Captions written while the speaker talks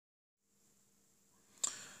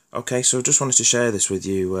Okay, so I just wanted to share this with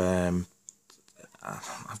you. I've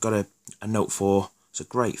got a Note 4. It's a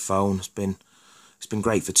great phone. It's been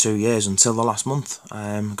great for 2 years until the last month.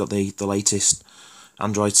 Got the latest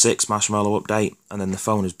Android 6 marshmallow update, and then the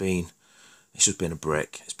phone it's just been a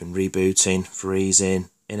brick. It's been rebooting, freezing,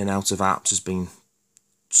 in and out of apps has been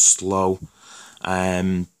slow.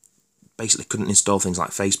 Basically couldn't install things like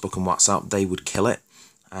Facebook and WhatsApp. They would kill it.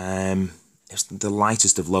 If the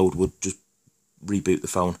lightest of load would just reboot the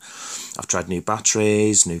phone. I've tried new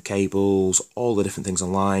batteries, new cables, all the different things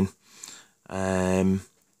online. And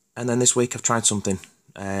then this week I've tried something,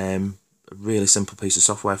 a really simple piece of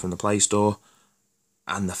software from the Playstore,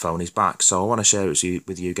 and the phone is back. So I want to share it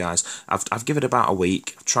with you guys. I've given it about a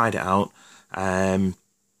week. I've tried it out, and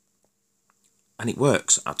it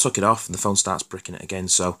works. I took it off and the phone starts bricking it again.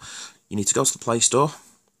 So you need to go to the Play Store,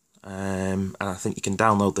 and I think you can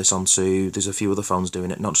download this onto, there's a few other phones doing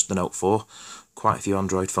it, not just the Note 4, quite a few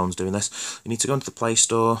Android phones doing this. You need to go into the Play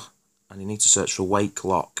Store and you need to search for Wake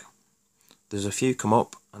Lock. There's a few come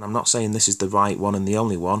up, and I'm not saying this is the right one and the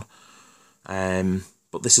only one,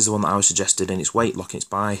 but this is the one that I was suggested, and it's Wake Lock. It's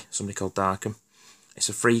by somebody called Darken. It's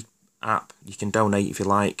a free app. You can donate if you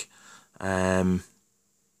like. I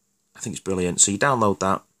think it's brilliant. So you download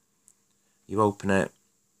that, you open it.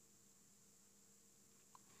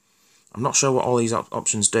 I'm not sure what all these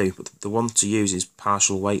options do, but the one to use is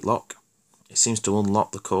partial wake lock. It seems to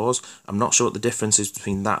unlock the cores. I'm not sure what the difference is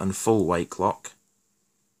between that and full wake lock.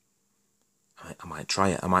 I might try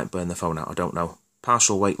it. I might burn the phone out. I don't know.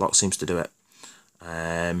 Partial wake lock seems to do it.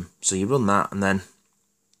 So you run that, and then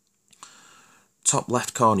top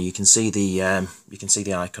left corner you can see the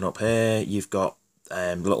icon up here. You've got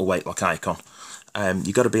the little wake lock icon.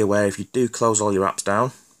 You've got to be aware, if you do close all your apps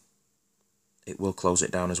down, it will close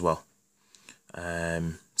it down as well.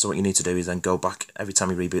 So what you need to do is then go back every time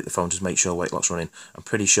you reboot the phone, just make sure wake lock's running. I'm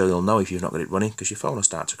pretty sure you'll know if you've not got it running, because your phone will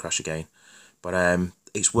start to crash again. But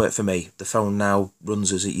it's worked for me. The phone now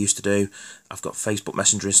runs as it used to do. I've got Facebook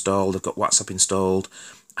Messenger installed, I've got WhatsApp installed.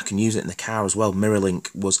 I can use it in the car as well.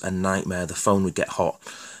 MirrorLink was a nightmare. The phone would get hot.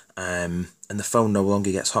 And the phone no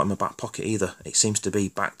longer gets hot in my back pocket either. It seems to be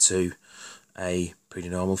back to a pretty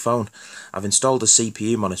normal phone. I've installed a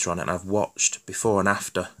CPU monitor on it, and I've watched before and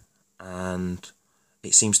after, and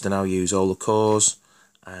it seems to now use all the cores.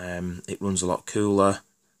 It runs a lot cooler.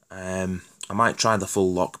 I might try the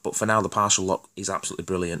full lock, but for now the partial lock is absolutely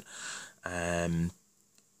brilliant.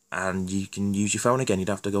 And you can use your phone again. You'd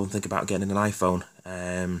have to go and think about getting an iPhone.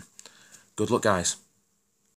 Good luck, guys.